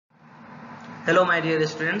Hello my dear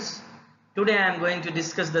students. Today I am going to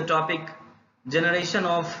discuss the topic generation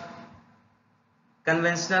of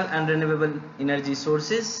conventional and renewable energy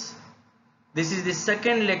sources. This is the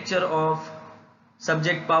second lecture of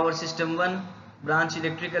subject Power System 1, branch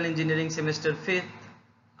Electrical Engineering, semester 5th,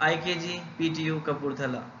 IKGPTU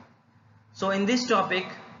Kapurthala. So in this topic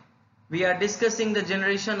we are discussing the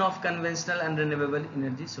generation of conventional and renewable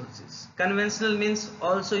energy sources. Conventional means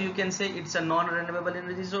also you can say it's a non-renewable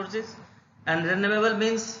energy sources, and renewable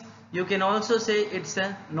means you can also say it's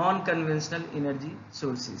a non-conventional energy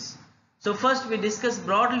sources. So first we discuss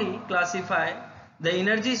broadly classify the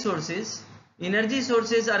energy sources. Energy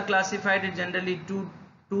sources are classified generally two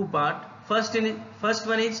part. First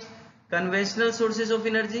one is conventional sources of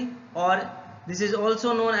energy, or this is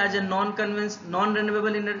also known as a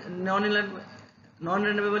non-renewable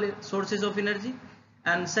sources of energy,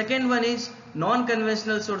 and second one is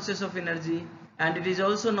non-conventional sources of energy, and it is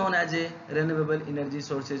also known as a renewable energy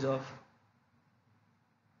sources of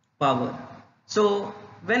power. So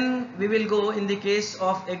when we will go in the case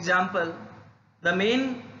of example, the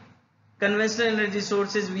main conventional energy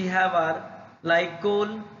sources we have are like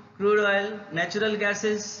coal, crude oil, natural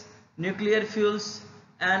gases, nuclear fuels,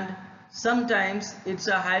 and sometimes it's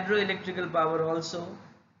a hydroelectrical power also,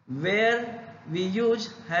 where we use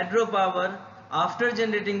hydropower. After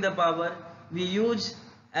generating the power, we use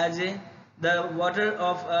as the water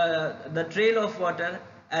of the trail of water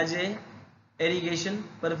as a irrigation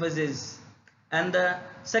purposes. And the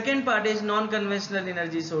second part is non-conventional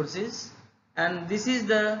energy sources, and this is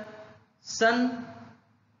the sun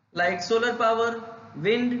like solar power,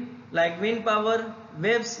 wind like wind power,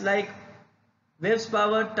 waves like waves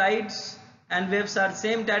power, tides and waves are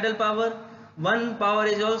same tidal power. One power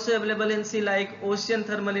is also available in sea like ocean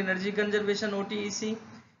thermal energy conservation OTEC,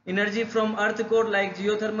 energy from earth core like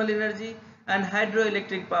geothermal energy, and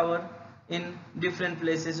hydroelectric power in different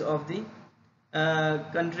places of the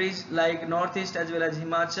countries like northeast as well as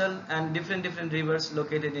Himachal and different rivers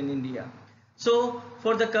located in India. So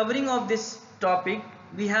for the covering of this topic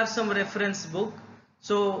we have some reference book.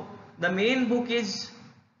 So the main book is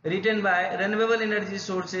written by Renewable Energy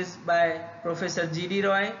Sources by Professor G.D.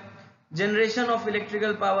 Roy, Generation of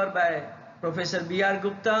Electrical Power by Professor B.R.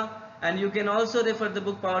 Gupta, and you can also refer the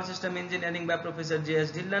book Power System Engineering by Professor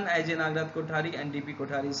J.S. Dhillon, I.J. Nagraj Kothari and D.P.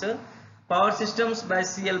 Kothari sir. Power Systems by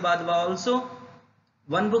C.L. Badwa also.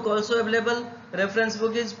 One book also available, reference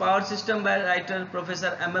book is Power System by writer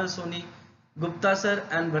Professor M.L. Soni Gupta sir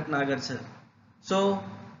and Bhatnagar sir. So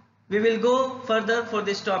we will go further for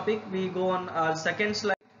this topic. We go on our second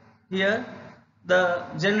slide. Here the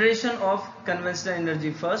generation of conventional energy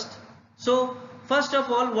first. So first of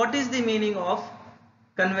all, what is the meaning of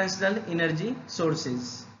conventional energy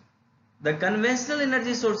sources? The conventional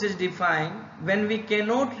energy sources define when we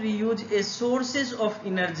cannot reuse a sources of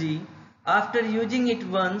energy after using it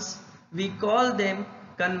once, we call them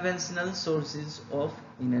conventional sources of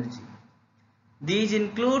energy. These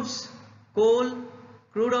includes coal,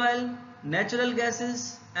 crude oil, natural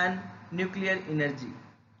gases and nuclear energy.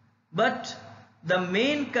 But the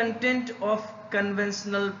main content of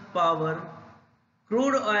conventional power,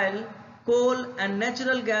 crude oil, coal and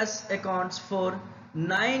natural gas accounts for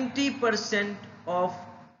 90% of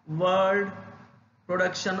world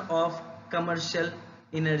production of commercial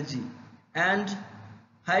energy, and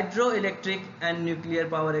hydroelectric and nuclear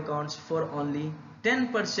power accounts for only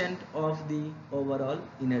 10% of the overall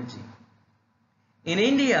energy. In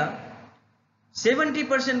India,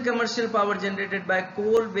 70% commercial power generated by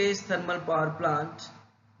coal-based thermal power plant.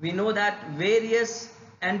 We know that various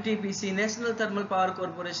NTPC National Thermal Power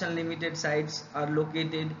Corporation Limited sites are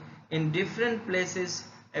located in different places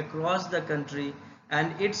across the country,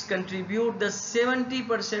 and it's contribute the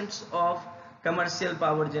 70% of commercial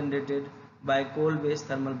power generated by coal-based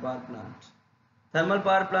thermal power plant. Thermal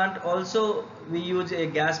power plant also we use a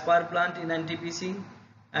gas power plant in NTPC,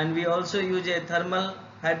 and we also use a thermal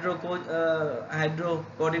hydro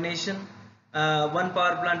coordination. One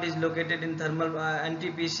power plant is located in thermal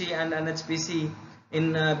NTPC and NHPC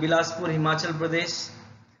in Bilaspur, Himachal Pradesh.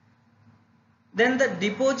 Then the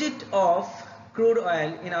deposit of crude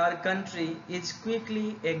oil in our country is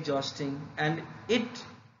quickly exhausting, and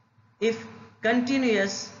if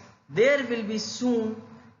continuous, there will be soon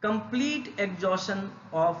complete exhaustion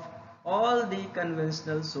of all the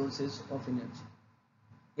conventional sources of energy.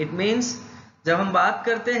 It means जब हम बात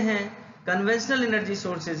करते हैं conventional energy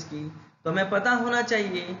sources की, तो हमें पता होना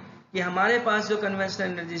चाहिए कि हमारे पास जो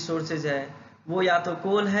कन्वेंशनल एनर्जी सोर्सेज है वो या तो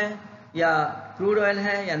कोल है या क्रूड ऑयल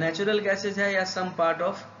है या नेचुरल गैसेज है या some part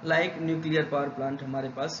of like nuclear power plant हमारे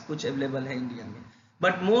पास कुछ अवेलेबल है इंडिया में.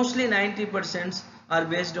 But mostly 90% are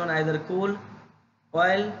based on either coal,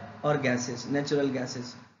 oil or gases, natural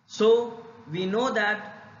gases. So we know that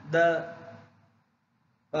the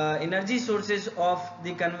energy sources of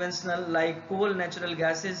the conventional like coal, natural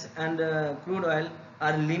gases and crude oil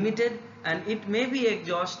are limited, and it may be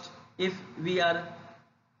exhaust if we are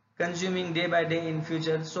consuming day by day in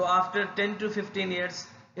future. So after 10 to 15 years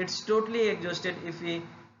it's totally exhausted if we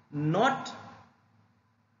not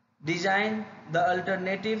design the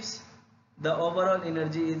alternatives. The overall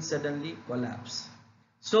energy is suddenly collapse.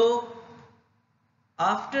 So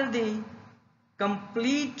after the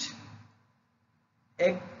complete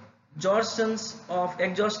exhausting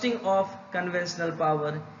of conventional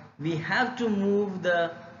power, we have to move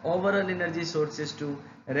the overall energy sources to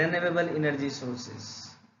renewable energy sources.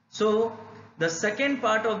 So the second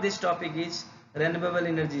part of this topic is renewable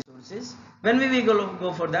energy sources. When we will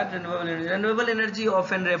go for that, renewable energy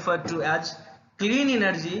often referred to as clean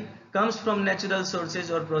energy comes from natural sources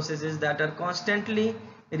or processes that are constantly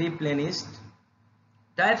replenished.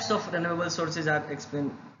 Types of renewable sources are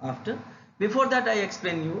explained after. Before that, I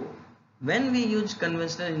explain you when we use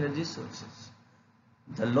conventional energy sources,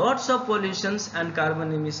 the lots of pollutions and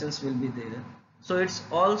carbon emissions will be there. So it's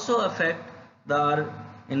also affect our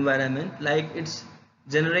environment, like it's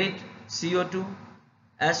generate CO2,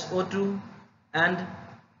 SO2 and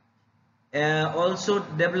also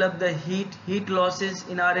develop the heat losses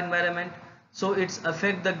in our environment. So it's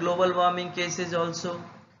affect the global warming cases also,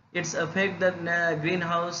 it's affect the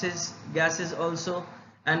greenhouses gases also.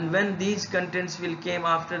 And when these contents will came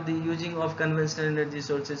after the using of conventional energy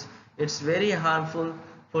sources, it's very harmful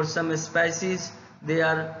for some species. They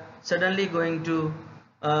are suddenly going to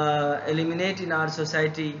eliminate in our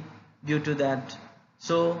society due to that.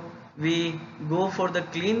 So we go for the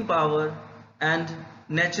clean power and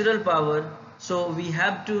natural power. So we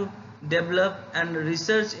have to develop and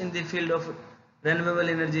research in the field of renewable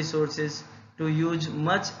energy sources to use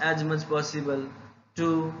much possible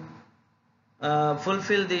to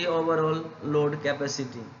fulfill the overall load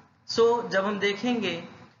capacity. So जब हम देखेंगे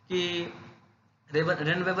कि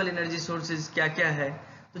renewable energy sources क्या क्या है,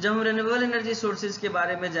 तो जब हम renewable energy sources के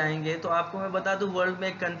बारे में जाएंगे तो आपको मैं बता दूं, वर्ल्ड में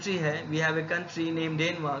एक कंट्री है, we have a country named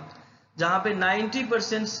Denmark, जहाँ पे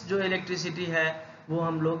 90% जो इलेक्ट्रिसिटी है वो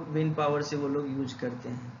हम लोग विंड पावर से वो लोग यूज करते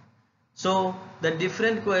हैं. So the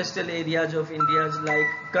different coastal areas of India like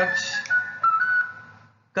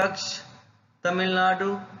Kutch, Tamil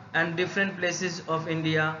Nadu and different places of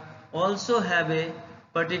India also have a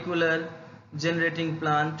particular generating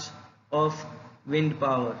plant of wind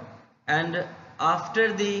power. And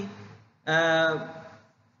after the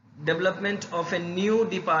development of a new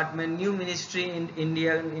department, new ministry in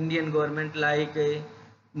Indian government, like a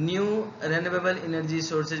new renewable energy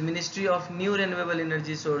sources, Ministry of New Renewable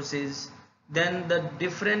Energy Sources, then the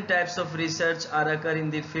different types of research are occur in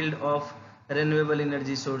the field of renewable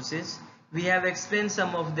energy sources. We have explained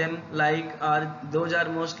some of them, like those are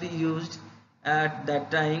mostly used at that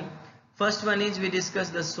time. First one is we discuss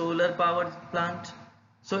the solar power plant.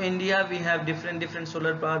 So India, we have different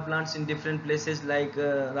solar power plants in different places like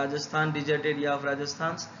Rajasthan, desert area of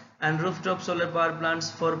Rajasthan, and rooftop solar power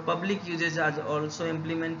plants for public uses are also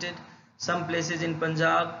implemented. Some places in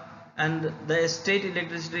Punjab, and the state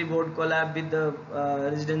electricity board collab with the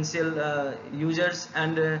residential users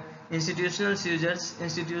and institutional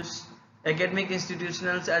users, academic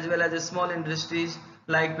institutions as well as small industries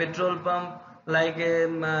like petrol pump, like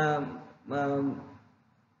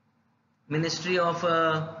Ministry of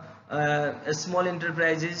Small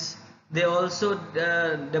Enterprises. They also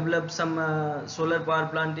develop some solar power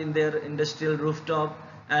plant in their industrial rooftop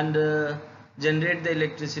and generate the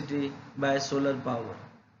electricity by solar power.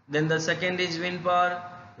 Then the second is wind power.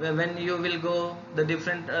 When you will go the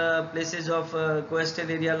different places of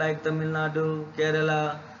coastal area like Tamil Nadu,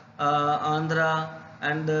 Kerala, Andhra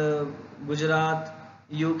and Gujarat,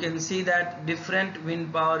 you can see that different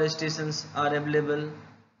wind power stations are available.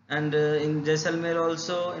 And in Jaisalmer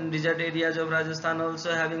also, in desert areas of Rajasthan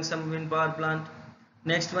also having some wind power plant.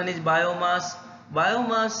 Next one is biomass.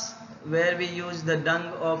 Biomass, where we use the dung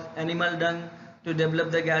of animal dung to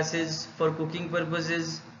develop the gases for cooking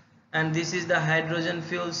purposes. And this is the hydrogen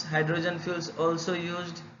fuels. Hydrogen fuels also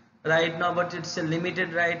used right now, but it's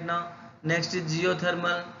limited right now. Next is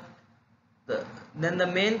geothermal. Then the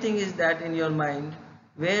main thing is that in your mind,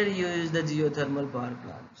 where you use the geothermal power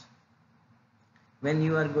plants. When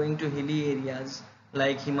you are going to hilly areas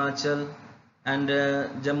like Himachal and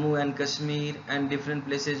Jammu and Kashmir and different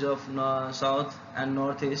places of south and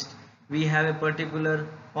northeast, we have a particular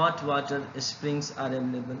hot water springs are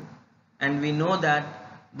available, and we know that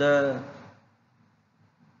the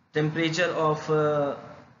temperature of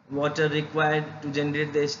water required to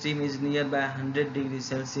generate the steam is nearby 100 degrees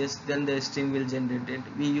Celsius, then the steam will generate it.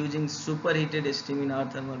 We using superheated steam in our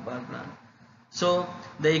thermal power plant. So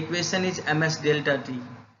the equation is ms delta T,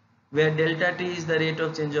 where delta T is the rate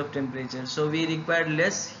of change of temperature. So we require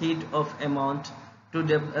less heat of amount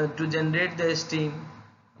to generate the steam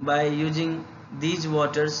by using these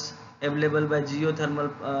waters available by geothermal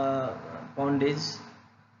pondage,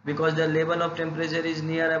 because the level of temperature is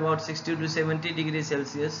near about 60 to 70 degrees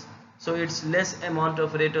Celsius. So it's less amount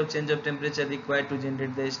of rate of change of temperature required to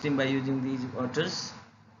generate the steam by using these waters.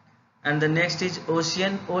 And the next is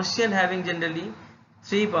ocean. Ocean having generally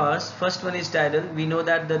three powers. First one is tidal. We know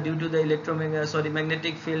that due to the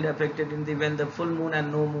magnetic field affected in the when the full moon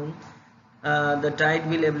and no moon, the tide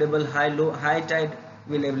will available, high tide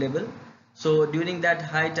will available. So during that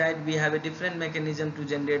high tide we have a different mechanism to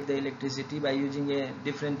generate the electricity by using a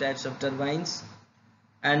different types of turbines.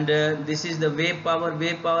 And this is the wave power.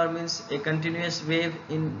 Wave power means a continuous wave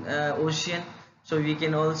in ocean. So we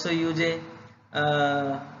can also use a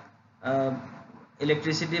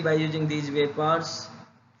electricity by using these wave powers.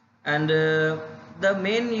 And the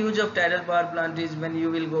main use of tidal power plant is when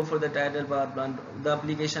you will go for the tidal power plant, the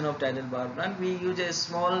application of tidal power plant, we use a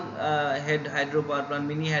small head hydropower plant,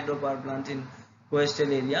 mini hydropower plant in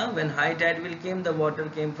coastal area. When high tide will came, the water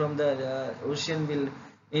came from the ocean will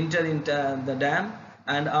enter into the dam,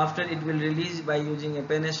 and after it will release by using a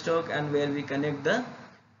penstock, and where we connect the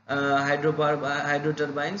hydro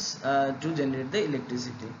turbines to generate the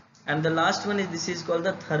electricity. And the last one is, this is called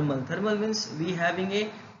the thermal. Thermal means we having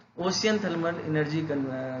a ocean thermal energy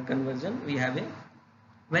conversion. We have a,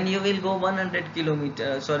 when you will go 1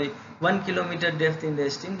 kilometer depth in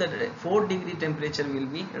the steam, the 4 degree temperature will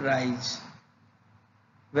be rise.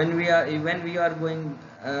 When we are going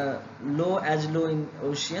low in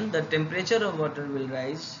ocean, the temperature of water will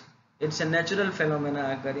rise. It's a natural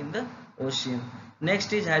phenomena occur in the ocean.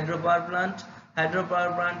 Next is hydropower plant.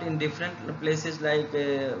 Hydropower plant in different places like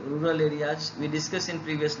rural areas. We discussed in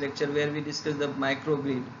previous lecture where we discussed the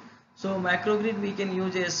microgrid. So microgrid, we can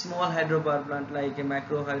use a small hydropower plant like a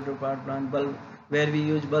macro hydropower plant bulb, where we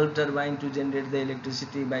use bulb turbine to generate the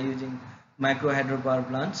electricity by using micro hydropower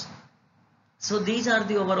plants. So these are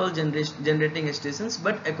the overall generating stations.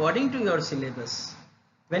 But according to your syllabus,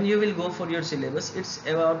 when you will go for your syllabus, it's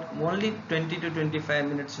about only 20 to 25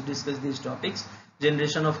 minutes to discuss these topics: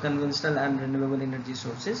 generation of conventional and renewable energy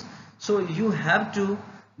sources. So you have to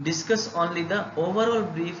discuss only the overall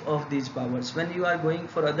brief of these powers. When you are going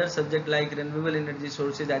for other subject like renewable energy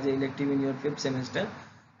sources as an elective in your 5th semester,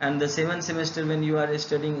 and the 7th semester when you are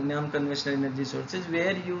studying non-conventional energy sources,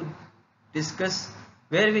 where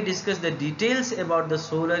we discuss the details about the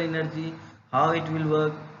solar energy, how it will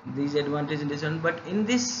work, these advantages and disadvantages. But in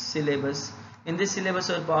this syllabus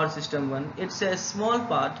of power system 1, it's a small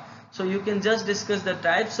part. So you can just discuss the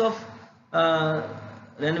types of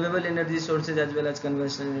renewable energy sources as well as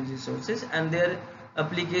conventional energy sources and their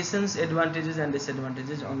applications, advantages and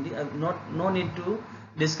disadvantages only. No need to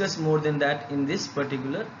discuss more than that in this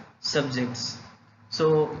particular subjects.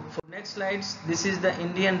 So for next slides, this is the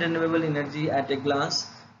Indian renewable energy at a glance,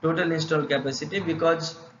 total installed capacity,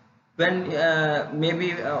 because when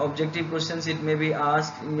maybe objective questions it may be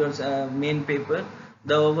asked in your main paper,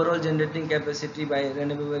 the overall generating capacity by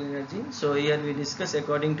renewable energy. So here we discuss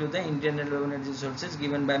according to the Indian renewable energy sources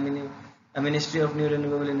given by Ministry of New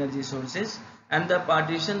Renewable Energy Sources, and the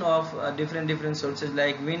partition of different sources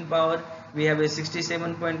like wind power, we have a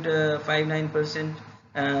 67.59%,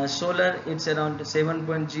 solar it's around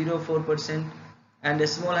 7.04%, and a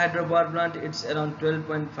small hydropower plant it's around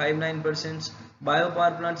 12.59%,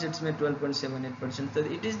 biopower plants it's made 12.78%. So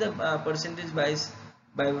it is the percentage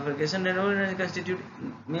bifurcation. Renewable energy constitute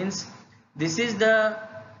means this is the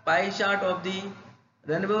pie chart of the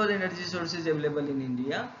renewable energy sources available in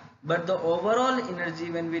India. But the overall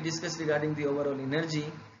energy, when we discuss regarding the overall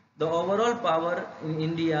energy, the overall power in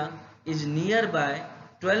India is nearby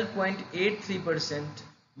 12.83%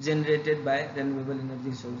 generated by renewable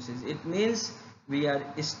energy sources. It means we are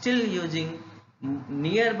still using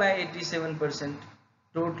nearby 87%,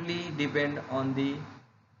 totally depend on the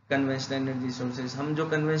conventional energy sources. हम जो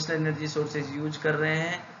conventional energy sources use कर रहे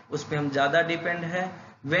हैं उस पर हम ज़्यादा depend है.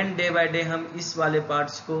 व्हेन डे बाय डे हम इस वाले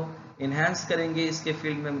पार्ट्स को इन्हांस करेंगे, इसके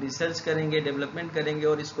फील्ड में हम रिसर्च करेंगे, डेवलपमेंट करेंगे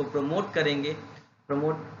और इसको प्रमोट करेंगे.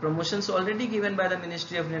 Promotions already given by the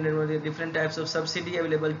Ministry of Renewable, different types of subsidy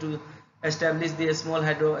available to establish the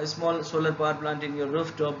small solar power plant in your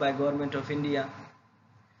rooftop by Government of India.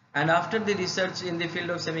 And after the research in the field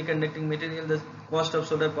of semiconducting material, the cost of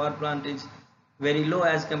solar power plant is very low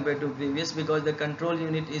as compared to previous, because the control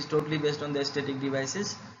unit is totally based on the static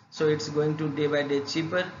devices. so it's going to day by day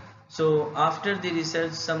cheaper. So after the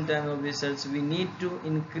research, some time of research, we need to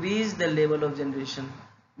increase the level of generation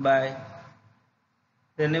by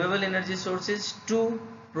renewable energy sources to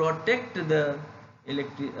protect the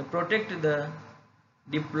protect the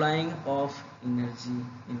deploying of energy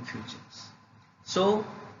in futures. So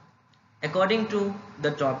according to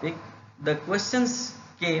the topic, the questions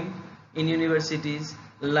came in universities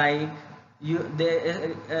like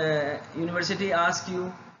university ask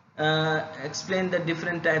you explain the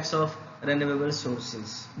different types of renewable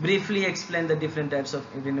sources. Briefly explain the different types of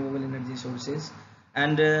renewable energy sources,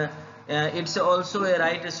 and it's also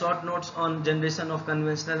write a short notes on generation of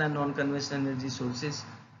conventional and non-conventional energy sources.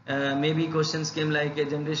 Maybe questions came like a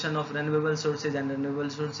generation of renewable sources and renewable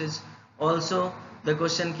sources. Also the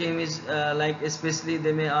question came is like especially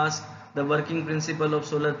they may ask the working principle of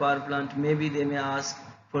solar power plant. Maybe they may ask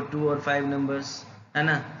for 2 or 5 numbers,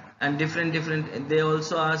 and different they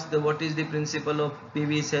also ask the what is the principle of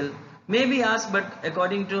PV cell, maybe ask. But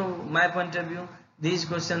according to my point of view, these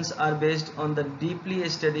questions are based on the deeply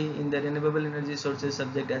study in the renewable energy sources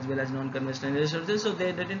subject as well as non-conventional energy sources. So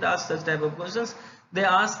they didn't ask such type of questions. They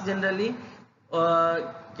ask generally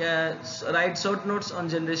write short notes on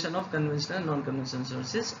generation of conventional and non-conventional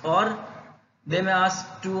sources, or they may ask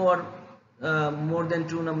 2 or more than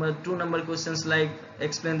 2 number questions like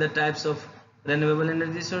explain the types of renewable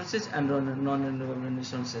energy sources and non-renewable energy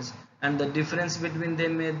sources and the difference between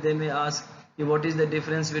them. They may ask what is the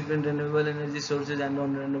difference between renewable energy sources and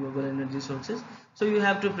non-renewable energy sources. So you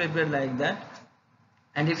have to prepare like that.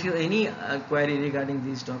 And if you any query regarding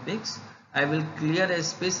these topics, I will clear a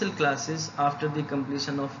special classes after the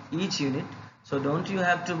completion of each unit. So don't you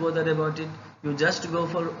have to bother about it. You just go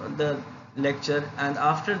for the lecture, and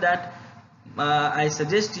after that I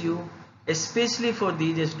suggest you, especially for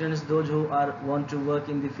these students, those who want to work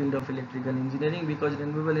in the field of electrical engineering, because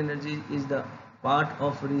renewable energy is the part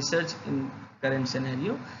of research in current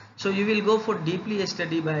scenario. So you will go for deeply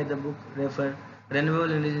study by the book refer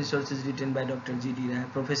Renewable Energy Sources, written by Dr. G.D. Rai,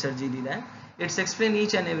 Professor G.D. Rai. It's explain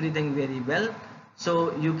each and everything very well.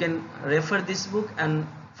 So you can refer this book. And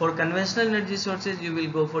for conventional energy sources, you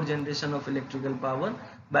will go for Generation of Electrical Power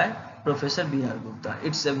by Professor B.R. Gupta.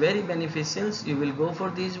 It's a very beneficial. You will go for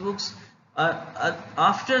these books.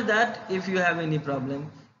 After that, if you have any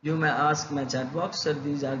problem, you may ask my chat box, sir,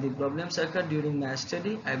 these are the problems occurred during my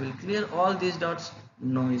study. I will clear all these dots,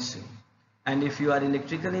 no issue. And if you are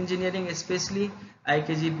electrical engineering, especially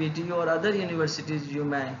IKGPTU or other universities, you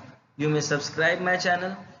may subscribe my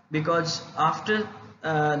channel, because after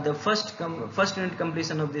the first unit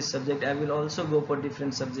completion of this subject, I will also go for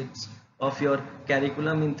different subjects of your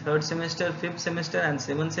curriculum in 3rd semester, 5th semester and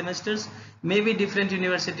 7th semesters. Maybe different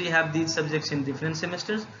university have these subjects in different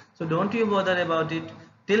semesters. So don't you bother about it.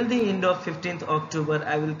 Till the end of 15th October,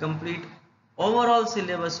 I will complete overall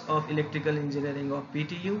syllabus of electrical engineering of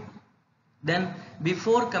PTU. Then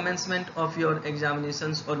before commencement of your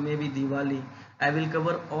examinations or maybe Diwali, I will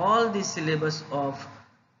cover all the syllabus of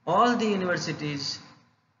all the universities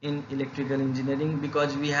in electrical engineering,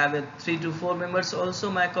 because we have a 3 to 4 members also,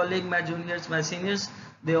 my colleague, my juniors, my seniors.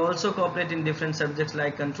 They also cooperate in different subjects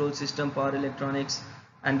like control system, power electronics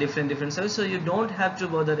and different subjects. So you don't have to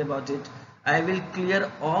bother about it. I will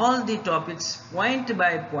clear all the topics point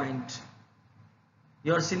by point.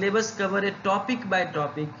 Your syllabus cover a topic by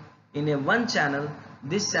topic in a one channel.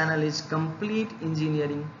 This channel is complete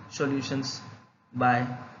engineering solutions by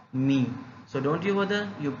me. So don't you bother,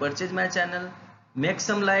 you purchase my channel, make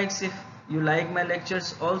some likes if you like my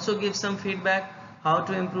lectures, also give some feedback how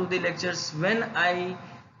to improve the lectures. When I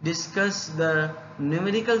discuss the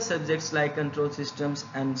numerical subjects like control systems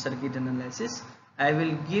and circuit analysis, I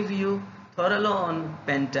will give you thorough on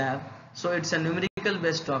PenTab. So it's a numerical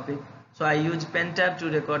based topic, so I use PenTab to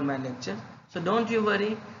record my lecture. So don't you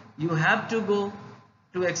worry, you have to go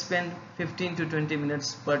to expend 15 to 20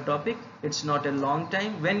 minutes per topic. It's not a long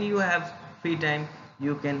time. When you have free time,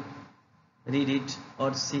 you can read it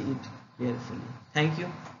or see it carefully. Thank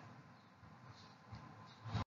you.